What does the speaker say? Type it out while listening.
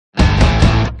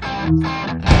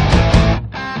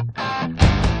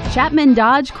Chapman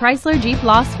Dodge Chrysler Jeep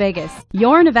Las Vegas,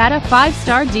 your Nevada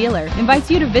 5-star dealer, invites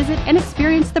you to visit and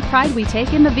experience the pride we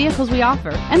take in the vehicles we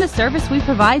offer and the service we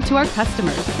provide to our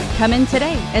customers. Come in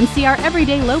today and see our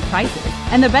everyday low prices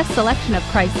and the best selection of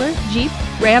Chrysler, Jeep,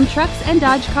 Ram trucks, and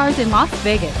Dodge cars in Las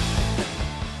Vegas.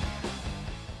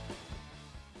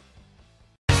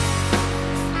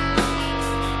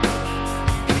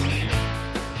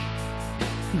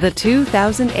 The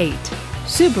 2008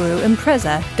 Subaru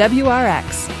Impreza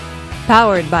WRX.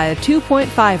 Powered by a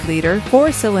 2.5-liter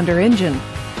 4-cylinder engine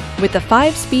with a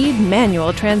 5-speed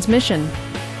manual transmission.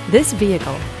 This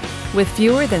vehicle, with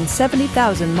fewer than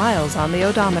 70,000 miles on the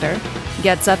odometer,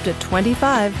 gets up to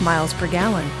 25 miles per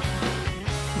gallon.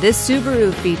 This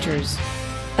Subaru features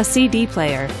a CD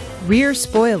player, rear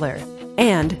spoiler,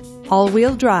 and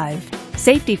all-wheel drive.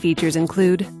 Safety features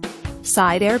include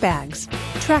side airbags,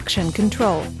 traction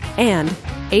control, and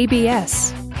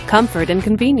ABS. Comfort and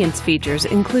convenience features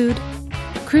include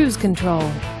cruise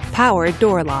control, power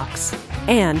door locks,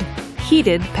 and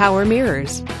heated power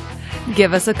mirrors.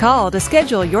 Give us a call to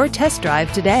schedule your test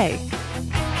drive today.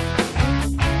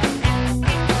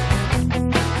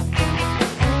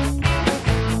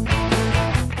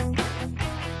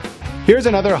 Here's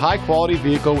another high-quality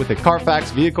vehicle with a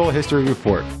Carfax Vehicle History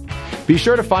Report. Be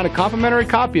sure to find a complimentary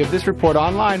copy of this report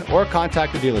online or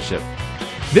contact the dealership.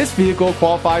 This vehicle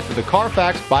qualifies for the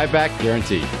Carfax Buyback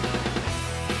Guarantee.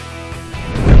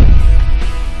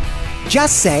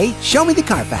 Just say, "Show me the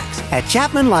Carfax" at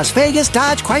Chapman Las Vegas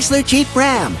Dodge Chrysler Jeep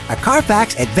Ram, a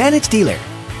Carfax Advantage dealer.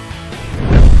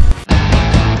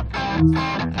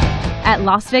 At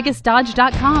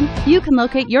LasVegasDodge.com, you can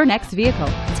locate your next vehicle,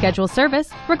 schedule service,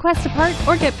 request a part,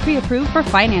 or get pre-approved for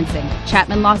financing.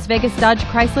 Chapman Las Vegas Dodge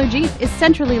Chrysler Jeep is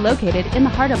centrally located in the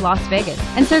heart of Las Vegas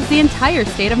and serves the entire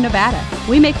state of Nevada.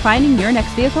 We make finding your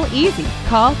next vehicle easy.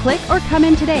 Call, click, or come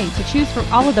in today to choose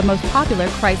from all of the most popular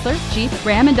Chrysler, Jeep,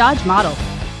 Ram, and Dodge models.